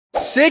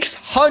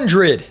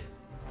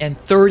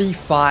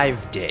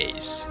635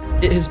 days.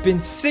 It has been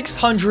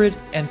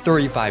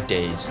 635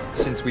 days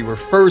since we were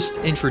first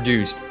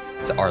introduced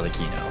to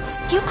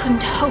Arlecchino. You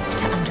couldn't hope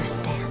to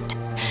understand.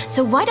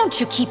 So why don't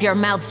you keep your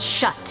mouths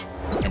shut?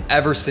 And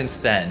ever since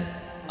then,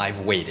 I've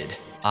waited.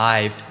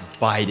 I've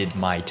bided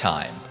my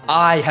time.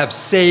 I have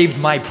saved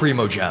my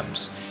Primo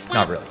Gems.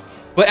 Not really.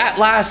 But at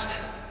last,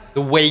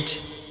 the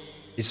wait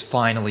is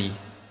finally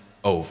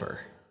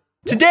over.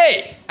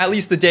 Today, at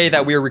least the day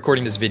that we are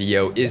recording this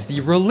video, is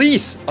the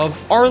release of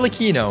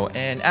Arlecchino,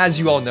 and as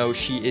you all know,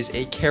 she is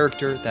a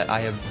character that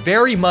I have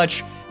very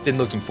much been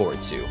looking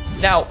forward to.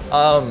 Now,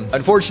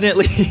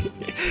 unfortunately,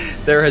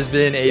 there has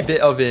been a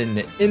bit of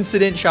an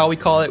incident, shall we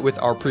call it, with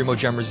our Primo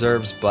Gem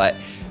reserves, but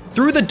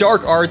through the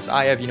dark arts,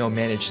 I have,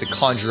 managed to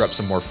conjure up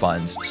some more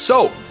funds.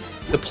 So,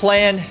 the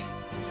plan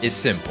is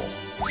simple.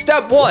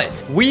 Step 1,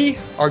 we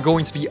are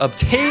going to be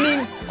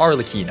obtaining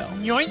Arlecchino.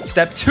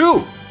 Step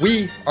 2,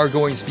 we are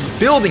going to be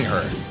building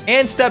her.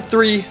 And step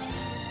 3,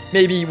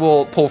 maybe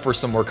we'll pull for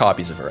some more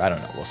copies of her. I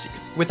don't know, we'll see.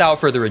 Without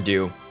further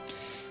ado,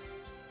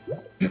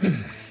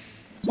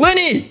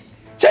 Lenny,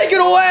 take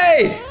it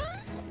away!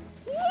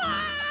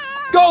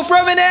 Go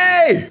from an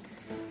A!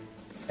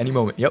 Any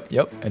moment, yep,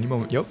 any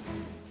moment, yep.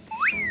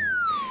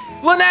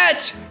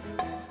 Lynette!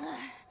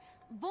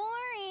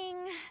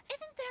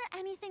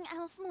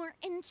 More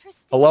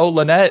interesting. Hello,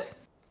 Lynette?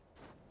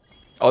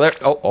 Oh, there.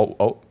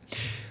 Oh.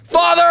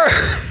 Father!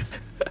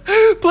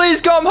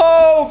 Please come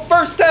home!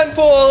 First 10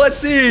 pull, let's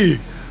see.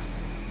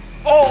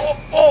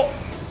 Oh.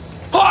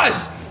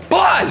 Pause!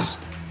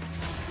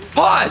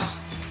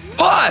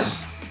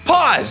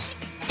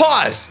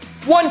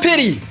 One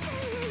pity.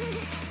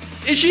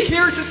 Is she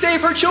here to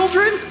save her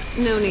children?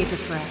 No need to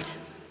fret.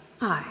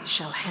 I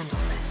shall handle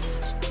this.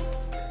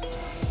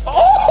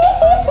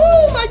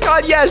 Oh my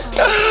god, yes!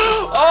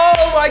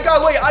 Oh my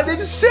god, wait, I'm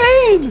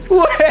insane!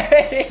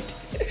 Wait!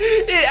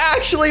 It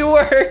actually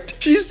worked!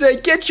 She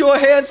said, get your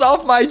hands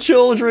off my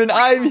children,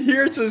 I'm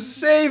here to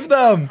save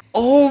them!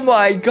 Oh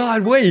my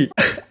god, wait.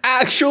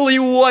 Actually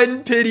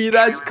one pity,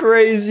 that's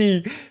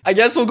crazy. I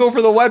guess we'll go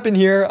for the weapon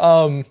here.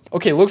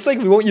 Okay, looks like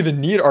we won't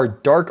even need our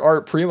dark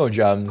art Primo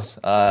Gems.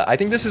 I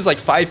think this is like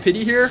 5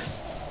 pity here.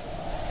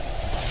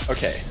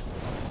 Okay.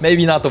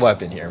 Maybe not the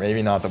weapon here, but...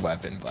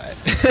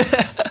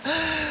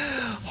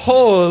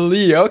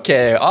 Holy,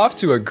 okay, off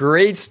to a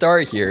great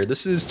start here.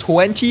 This is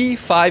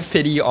 25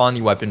 pity on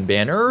the weapon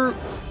banner.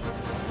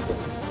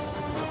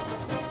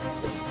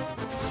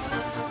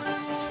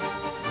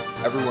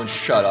 Everyone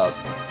shut up.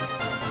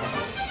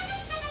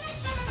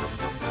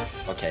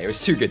 Okay, it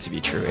was too good to be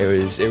true.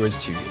 It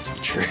was too good to be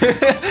true.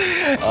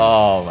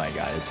 Oh my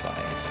god, it's fine.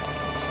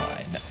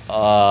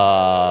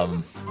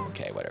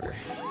 Okay, whatever.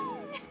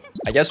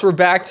 I guess we're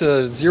back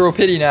to 0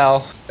 pity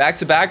now. Back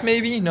to back,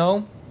 maybe?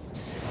 No?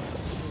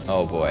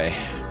 Oh boy.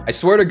 I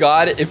swear to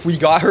God, if we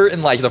got her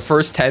in like the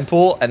first 10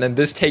 pull and then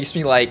this takes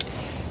me like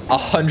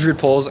 100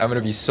 pulls, I'm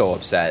gonna be so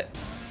upset.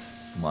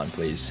 Come on,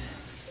 please.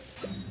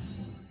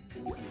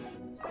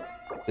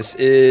 This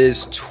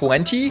is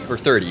 20 or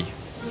 30?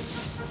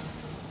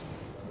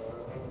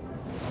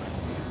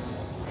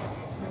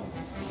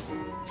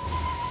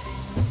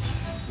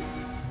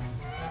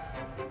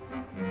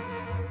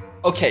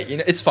 Okay,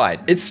 it's fine.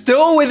 It's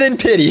still within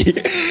pity.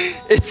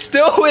 It's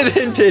still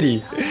within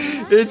pity.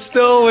 It's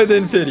still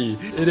within pity.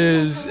 It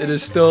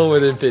is still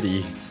within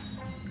pity.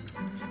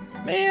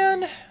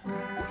 Man.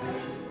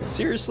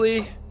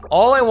 Seriously?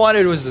 All I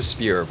wanted was the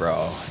spear,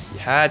 bro. You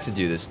had to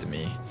do this to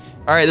me.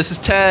 All right, this is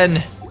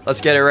 10.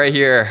 Let's get it right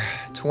here.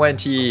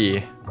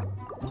 20.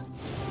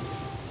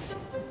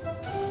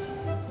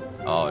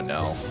 Oh,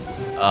 no.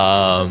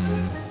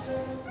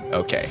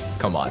 Okay,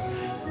 come on.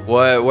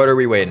 What are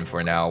we waiting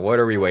for now? What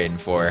are we waiting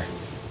for?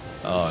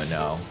 Oh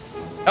no.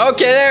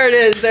 Okay, there it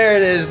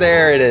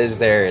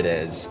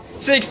is.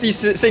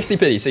 60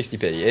 pity.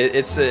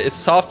 It's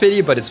soft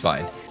pity, but it's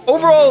fine.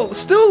 Overall,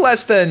 still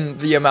less than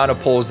the amount of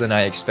pulls than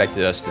I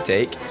expected us to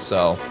take.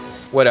 So,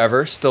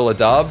 whatever, still a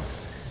dub.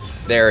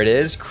 There it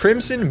is.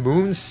 Crimson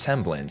Moon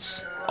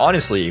Semblance.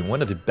 Honestly,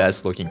 one of the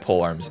best looking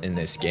pole arms in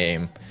this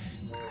game.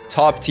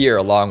 Top tier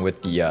along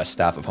with the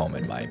Staff of Home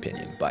in my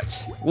opinion,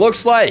 but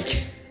looks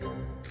like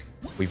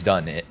we've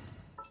done it.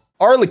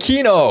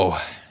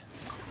 Arlecchino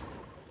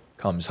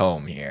comes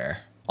home here.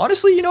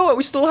 Honestly, you know what?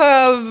 We still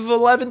have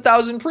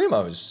 11,000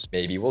 primos.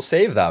 Maybe we'll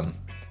save them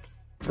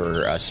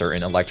for a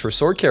certain Electro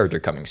Sword character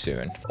coming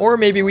soon. Or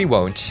maybe we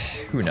won't.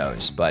 Who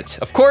knows? But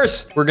of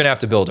course, we're gonna have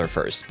to build her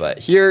first. But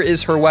here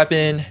is her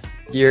weapon.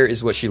 Here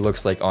is what she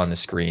looks like on the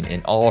screen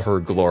in all her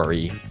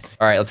glory.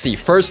 All right, let's see.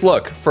 First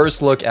look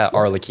at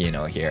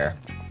Arlecchino here.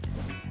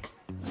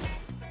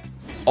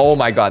 Oh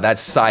my god, that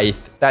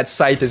scythe. That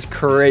scythe is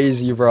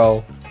crazy,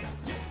 bro.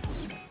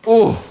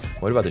 Oh,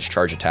 what about this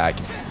charge attack?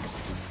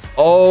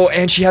 Oh,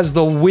 and she has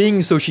the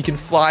wings so she can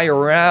fly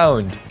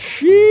around.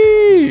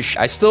 Sheesh.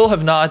 I still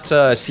have not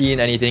seen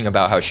anything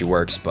about how she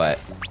works, but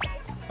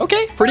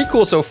Okay, pretty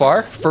cool so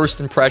far. First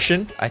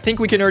impression. I think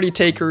we can already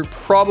take her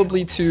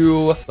probably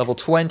to level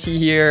 20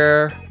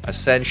 here.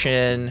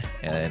 Ascension.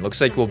 And it looks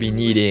like we'll be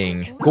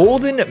needing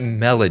Golden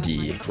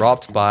Melody.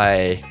 Dropped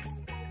by...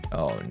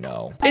 Oh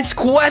no. It's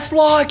quest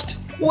locked!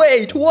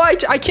 Wait,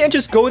 what? I can't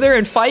just go there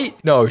and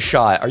fight? No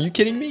shot. Are you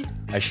kidding me?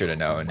 I should have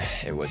known.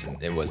 It wasn't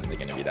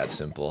gonna be that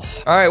simple.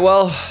 All right,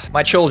 well,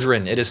 my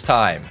children, it is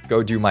time.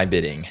 Go do my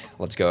bidding.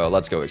 Let's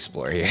go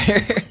explore here.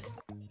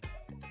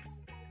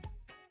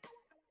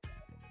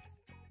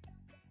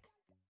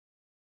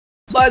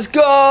 Let's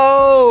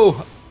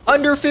go!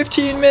 Under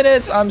 15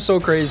 minutes. I'm so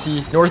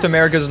crazy. North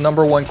America's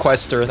 #1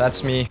 quester.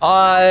 That's me.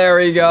 Ah, there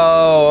we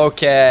go.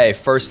 Okay,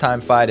 first time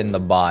fighting the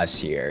boss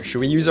here. Should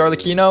we use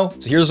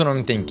Arlecchino? So here's what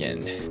I'm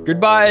thinking.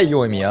 Goodbye,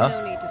 Yoimiya.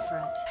 No need to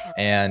fret.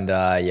 And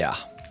yeah,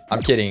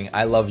 I'm kidding.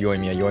 I love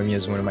Yoimiya. Yoimiya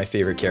is one of my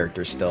favorite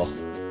characters still.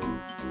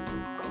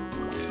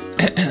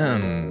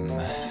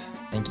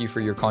 Thank you for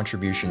your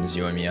contributions,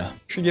 Yoimiya.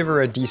 Should give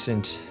her a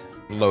decent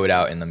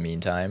loadout in the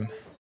meantime.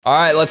 All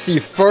right, let's see.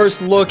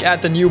 First look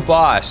at the new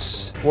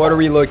boss. What are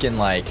we looking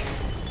like?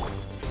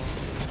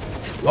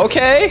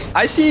 Okay,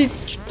 I see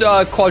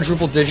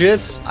quadruple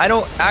digits. I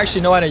don't actually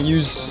know how to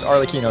use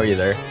Arlecchino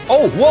either.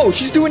 Oh, whoa,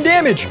 she's doing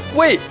damage.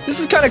 Wait, this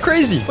is kind of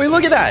crazy. Wait,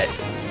 look at that.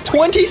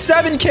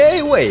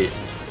 27k. Wait.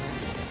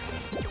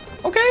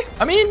 Okay,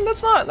 I mean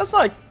that's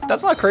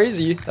not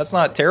crazy. That's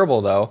not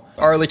terrible though.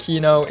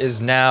 Arlecchino is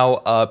now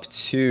up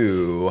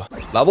to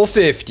level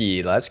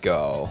 50. Let's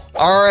go.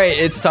 All right,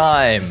 it's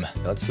time.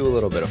 Let's do a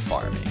little bit of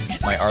farming.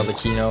 My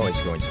Arlecchino is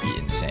going to be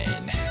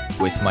insane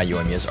with my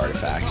Yoimiya's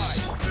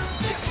artifacts.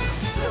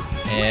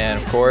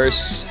 And of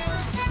course,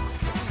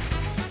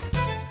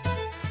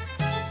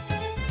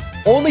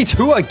 only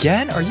 2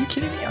 again? Are you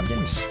kidding me? I'm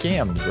getting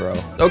scammed, bro.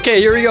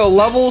 Okay, here we go.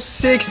 Level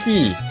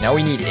 60. Now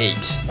we need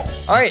 8.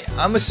 All right,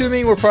 I'm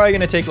assuming we're probably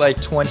gonna take like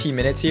 20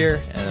 minutes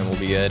here and then we'll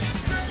be good.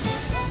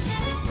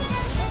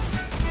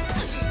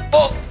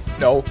 Oh,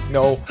 no,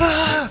 no.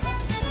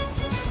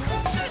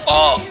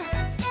 Oh.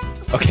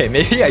 Okay,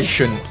 maybe I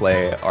shouldn't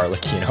play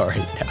Arlecchino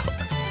right now.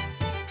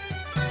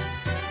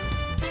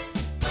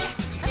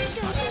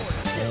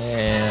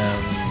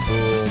 And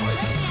boom.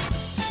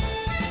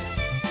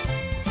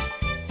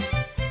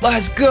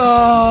 Let's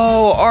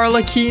go!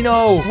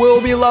 Arlecchino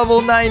will be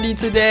level 90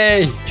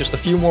 today. Just a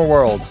few more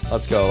worlds.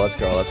 Let's go, let's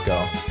go, let's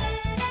go.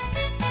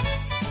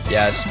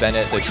 Yes,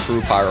 Bennett, the true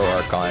Pyro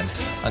Archon.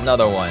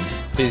 Another one.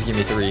 Please give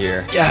me 3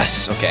 here.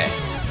 Yes, okay.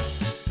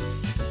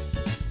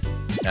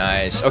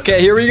 Nice.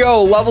 Okay, here we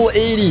go. Level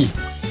 80.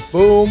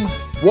 Boom.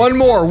 One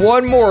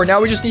more.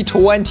 Now we just need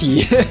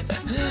 20.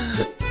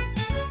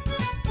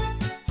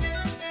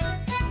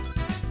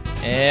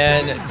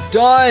 And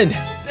done.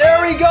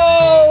 There we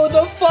go,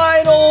 the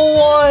final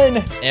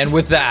one. And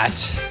with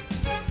that,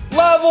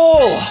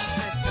 level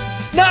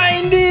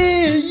 90,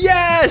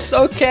 yes,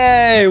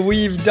 okay,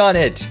 we've done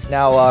it.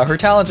 Now, her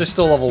talents are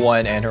still level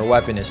 1 and her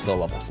weapon is still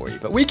level 40,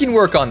 but we can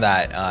work on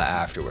that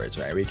afterwards,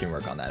 right? We can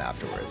work on that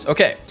afterwards.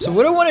 Okay, so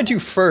what I want to do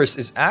first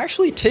is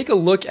actually take a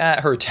look at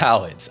her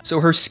talents.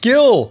 So her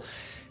skill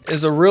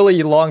is a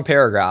really long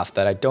paragraph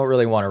that I don't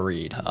really want to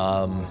read.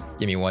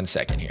 Give me 1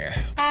 second here.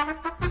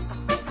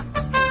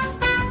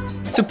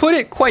 To put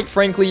it quite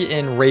frankly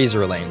in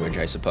Razor language,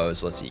 I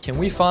suppose. Let's see, can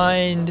we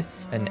find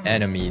an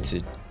enemy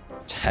to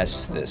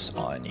test this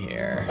on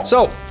here?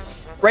 So,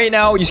 right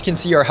now you can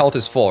see our health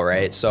is full,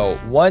 right? So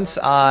once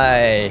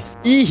I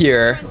E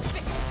here,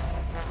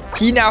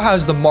 he now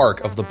has the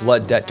mark of the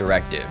Blood Debt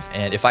Directive.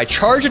 And if I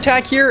charge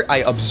attack here, I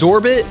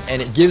absorb it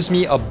and it gives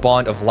me a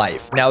bond of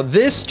life. Now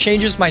this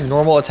changes my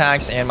normal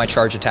attacks and my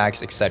charge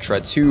attacks, etc.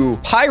 to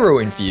Pyro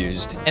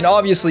infused. And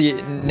obviously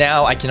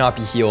now I cannot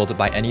be healed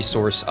by any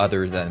source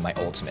other than my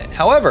ultimate.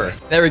 However,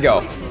 there we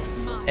go.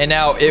 And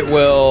now it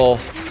will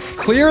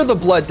clear the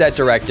Blood Debt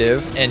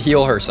Directive and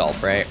heal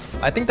herself, right?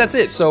 I think that's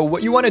it. So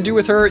what you want to do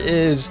with her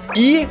is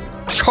E,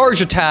 charge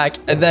attack,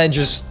 and then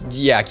just,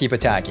 yeah, keep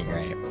attacking,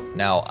 right?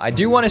 Now, I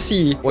do want to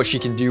see what she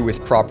can do with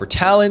proper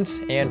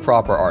talents and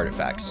proper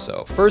artifacts.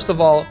 So first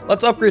of all,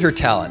 let's upgrade her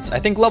talents. I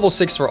think level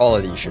 6 for all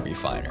of these should be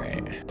fine,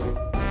 right?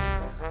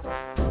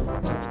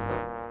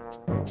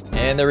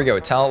 And there we go,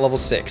 talent level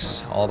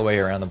 6, all the way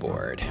around the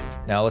board.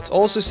 Now let's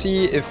also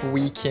see if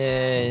we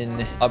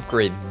can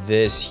upgrade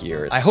this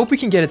here. I hope we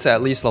can get it to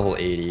at least level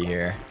 80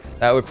 here.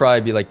 That would probably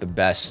be like the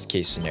best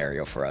case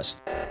scenario for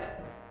us.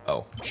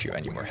 Oh, shoot,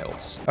 I need more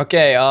hilts.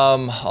 Okay,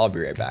 I'll be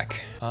right back.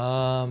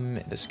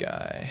 This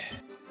guy.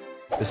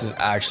 This is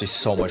actually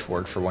so much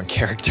work for one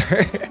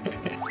character.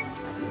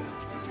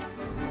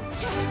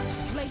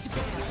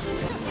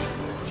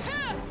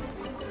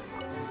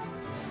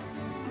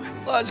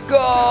 Let's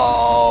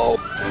go!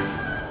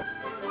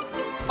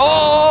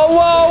 Oh,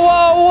 whoa,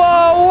 whoa,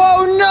 whoa,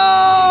 whoa,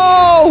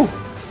 no!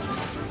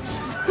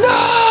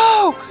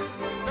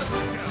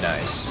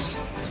 Nice.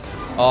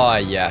 Oh,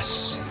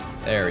 yes.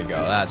 There we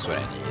go, that's what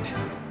I need.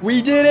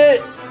 We did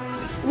it!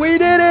 We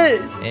did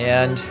it!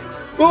 And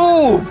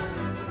boom!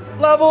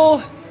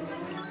 Level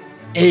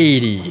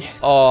 80.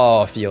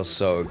 Oh, feels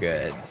so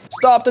good.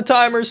 Stop the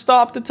timer,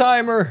 stop the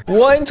timer.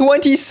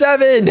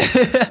 127.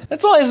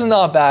 That's honestly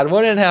not bad.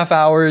 1.5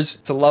 hours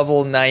to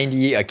level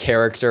 90 a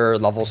character,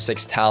 level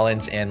 6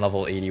 talents, and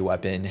level 80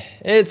 weapon.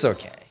 It's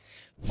okay.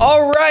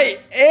 All right,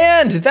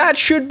 and that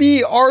should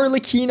be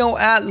Arlecchino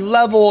at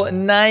level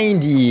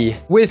 90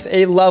 with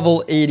a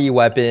level 80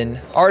 weapon.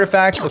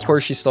 Artifacts, of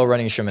course, she's still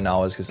running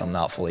Shimenawa's because I'm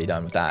not fully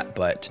done with that.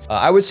 But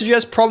I would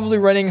suggest probably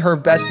running her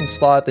best in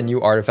slot, the new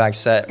artifact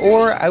set,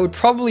 or I would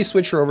probably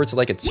switch her over to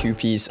like a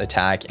 2-piece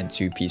attack and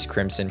 2-piece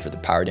crimson for the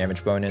power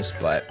damage bonus.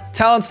 But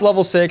talents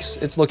level 6,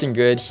 it's looking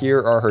good.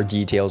 Here are her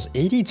details,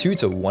 82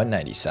 to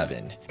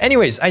 197.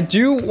 Anyways, I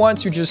do want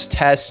to just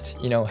test,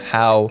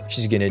 how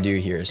she's gonna do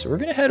here. So we're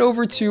gonna head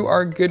over to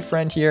our good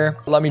friend here.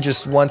 Let me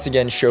just once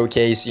again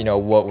showcase,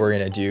 what we're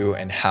gonna do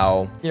and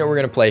how, we're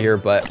gonna play here.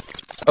 But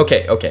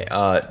okay,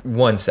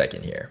 1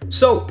 second here.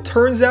 So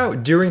turns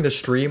out during the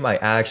stream, I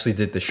actually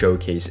did the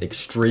showcase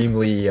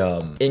extremely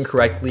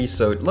incorrectly.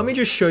 So let me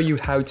just show you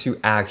how to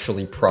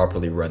actually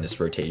properly run this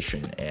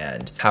rotation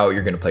and how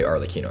you're gonna play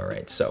Arlecchino,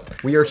 right? So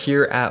we are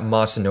here at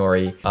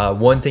Masanori.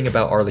 One thing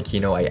about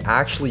Arlecchino, I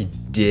actually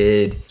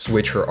did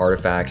switch her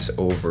artifacts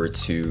over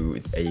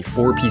to a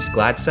 4-piece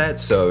glad set,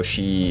 so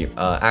she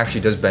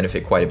actually does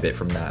benefit quite a bit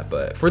from that.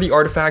 But for the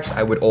artifacts,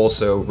 I would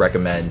also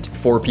recommend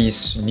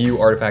 4-piece new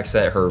artifact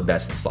set, her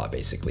best in slot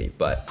basically.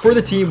 But for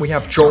the team, we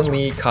have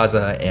Zhongli,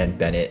 Kaza, and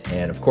Bennett.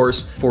 And of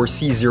course, for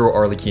C0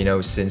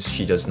 Arlecchino, since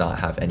she does not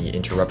have any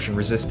interruption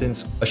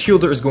resistance, a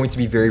shielder is going to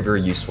be very,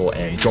 very useful,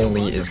 and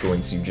Zhongli is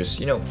going to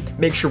just,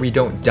 make sure we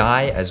don't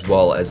die, as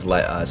well as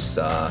let us,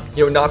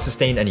 not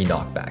sustain any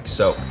knockback.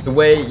 So the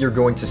way you're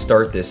going to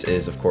start this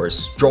is, of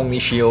course,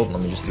 Zhongli shield.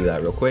 Let me just do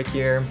that real quick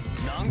here.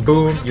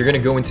 Boom. You're going to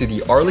go into the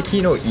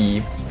Arlecchino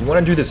E. You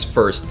want to do this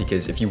first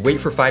because if you wait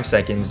for 5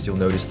 seconds, you'll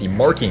notice the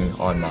marking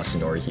on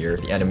Masanori here.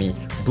 The enemy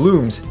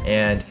blooms,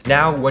 and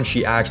now when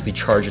she actually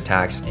charge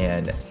attacks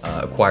and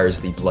acquires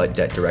the blood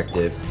debt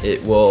directive,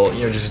 it will,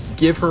 just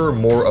give her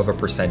more of a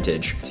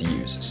percentage to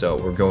use. So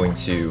we're going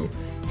to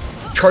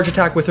charge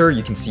attack with her.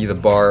 You can see the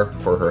bar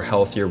for her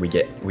health here. We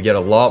get a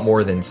lot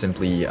more than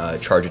simply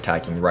charge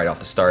attacking right off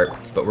the start.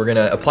 But we're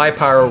gonna apply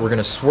power. We're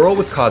gonna swirl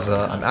with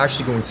Kaza. I'm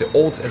actually going to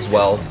ult as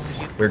well.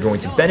 We're going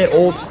to Bennett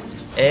ult,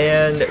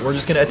 and we're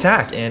just gonna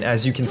attack. And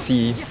as you can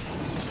see,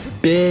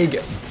 big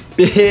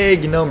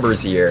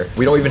numbers here.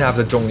 We don't even have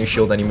the Zhongli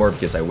shield anymore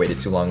because I waited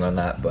too long on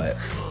that, but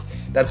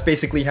that's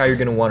basically how you're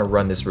going to want to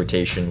run this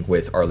rotation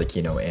with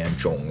Arlecchino and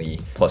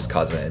Zhongli plus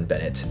Kaza and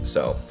Bennett.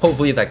 So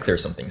hopefully that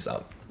clears some things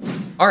up.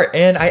 All right,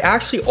 and I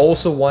actually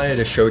also wanted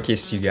to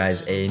showcase to you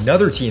guys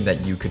another team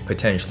that you could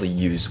potentially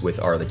use with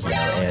Arlecchino.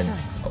 And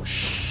oh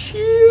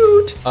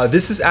shoot,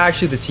 this is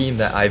actually the team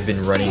that I've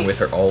been running with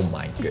her. Oh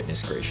my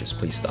goodness gracious,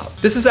 please stop.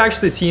 This is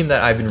actually the team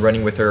that I've been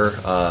running with her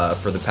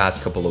for the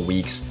past couple of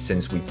weeks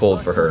since we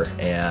pulled for her.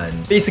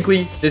 And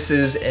basically, this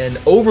is an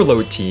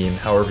overload team.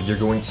 However, you're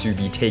going to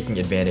be taking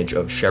advantage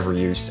of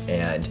Chevreuse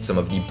and some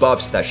of the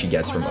buffs that she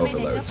gets from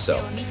overload. So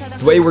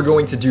the way we're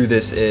going to do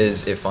this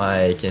is, if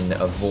I can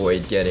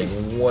avoid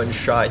getting one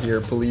shot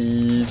here,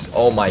 please.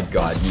 Oh my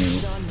god,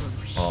 you.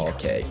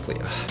 Okay,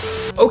 clear.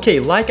 Okay,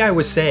 like I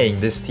was saying,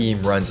 this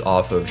team runs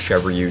off of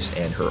Chevreuse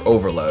and her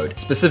overload.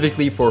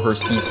 Specifically for her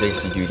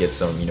C6, you do get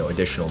some,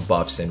 additional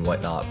buffs and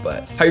whatnot.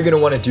 But how you're gonna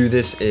want to do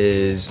this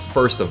is,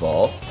 first of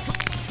all,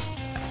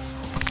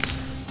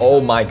 oh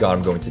my god,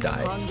 I'm going to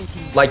die.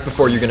 Like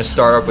before, you're gonna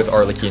start off with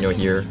Arlecchino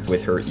here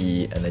with her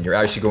E, and then you're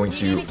actually going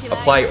to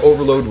apply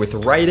overload with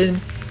Raiden,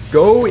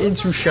 go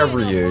into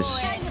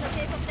Chevreuse,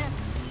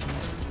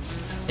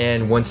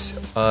 and once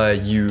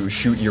you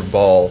shoot your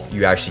ball,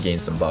 you actually gain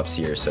some buffs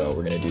here. So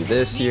we're gonna do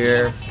this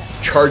here.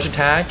 Charge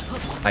attack.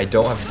 I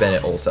don't have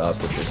Bennett ult up,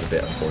 which is a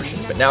bit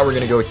unfortunate. But now we're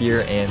gonna go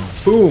here and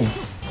boom.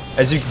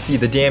 As you can see,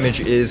 the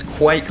damage is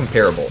quite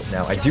comparable.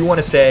 Now, I do want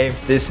to say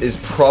this is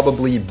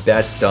probably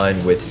best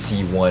done with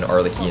C1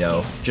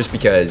 Arlecchino, just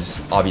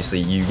because obviously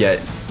you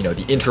get,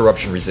 the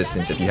interruption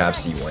resistance if you have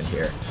C1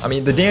 here. I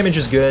mean, the damage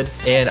is good,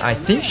 and I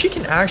think she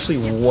can actually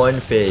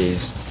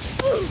one-phase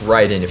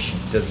Raiden if she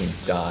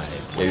doesn't die.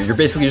 You're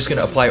basically just going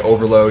to apply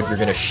overload. You're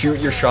going to shoot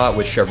your shot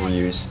with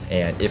Chevreuse,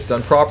 and if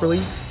done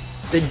properly,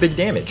 big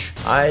damage.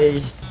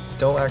 I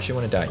don't actually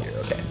want to die here.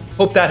 Okay.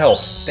 Hope that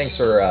helps. Thanks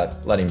for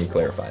letting me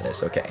clarify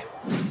this. Okay.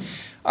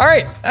 All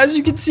right, as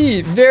you can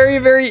see,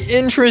 very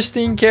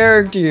interesting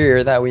character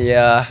here that we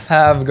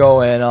have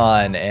going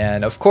on.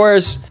 And of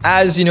course,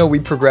 as we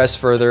progress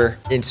further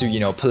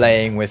into,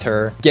 playing with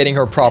her, getting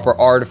her proper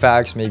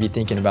artifacts, maybe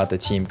thinking about the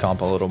team comp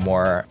a little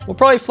more, we'll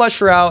probably flesh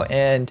her out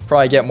and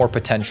probably get more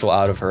potential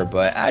out of her.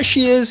 But as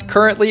she is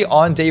currently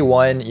on day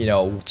 1,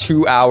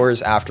 2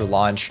 hours after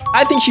launch,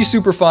 I think she's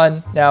super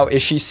fun. Now,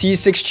 is she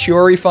C6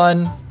 Chiori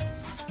fun?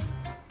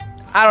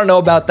 I don't know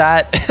about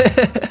that.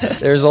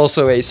 There's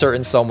also a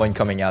certain someone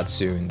coming out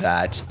soon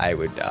that I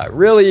would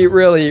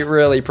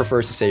really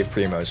prefer to save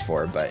Primos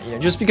for. But, you know,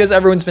 just because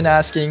everyone's been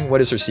asking, what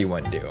does her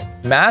C1 do?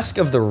 Mask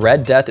of the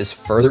Red Death is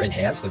further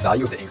enhanced. The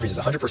value of it increases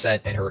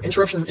 100% and her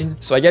interruption.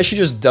 So I guess she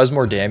just does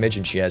more damage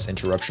and she has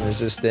interruption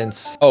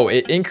resistance. Oh,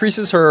 it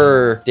increases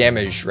her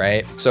damage,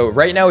 right? So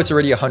right now it's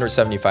already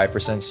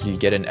 175%. So you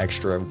get an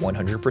extra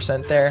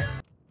 100% there.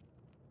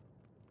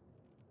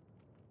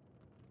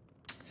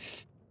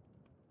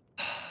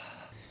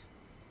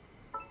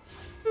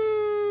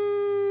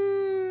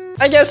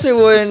 I guess it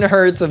wouldn't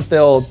hurt to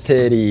feel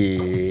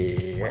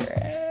pity.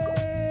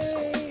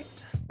 Right?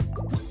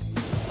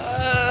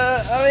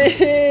 I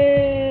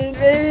mean,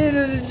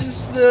 maybe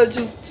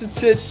just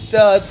to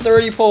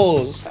 30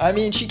 pulls. I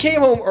mean, she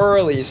came home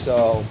early,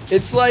 so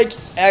it's like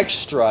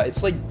extra.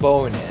 It's like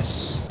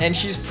bonus. And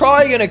she's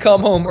probably gonna come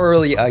home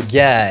early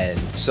again.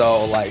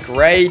 So like,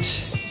 right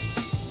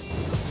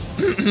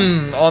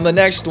on the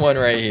next one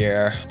right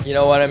here. You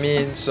know what I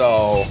mean?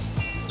 So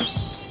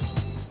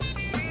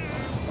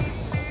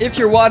if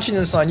you're watching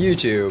this on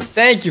YouTube,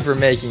 thank you for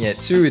making it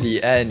to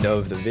the end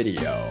of the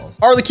video.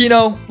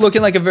 Arlecchino,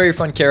 looking like a very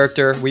fun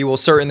character. We will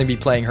certainly be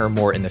playing her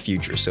more in the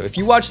future. So if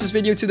you watch this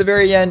video to the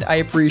very end, I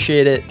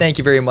appreciate it. Thank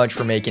you very much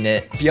for making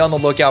it. Be on the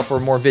lookout for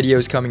more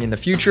videos coming in the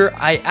future.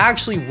 I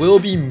actually will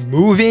be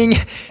moving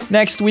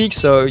next week,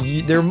 so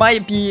there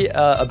might be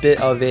a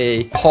bit of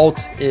a halt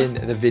in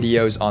the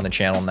videos on the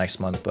channel next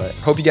month, but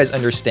hope you guys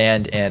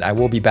understand, and I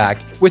will be back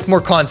with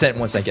more content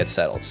once I get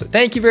settled. So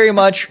thank you very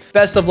much.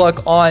 Best of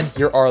luck on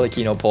your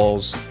Arlecchino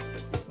pulls,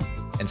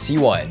 and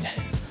C1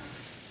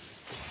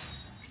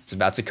 is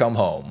about to come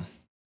home.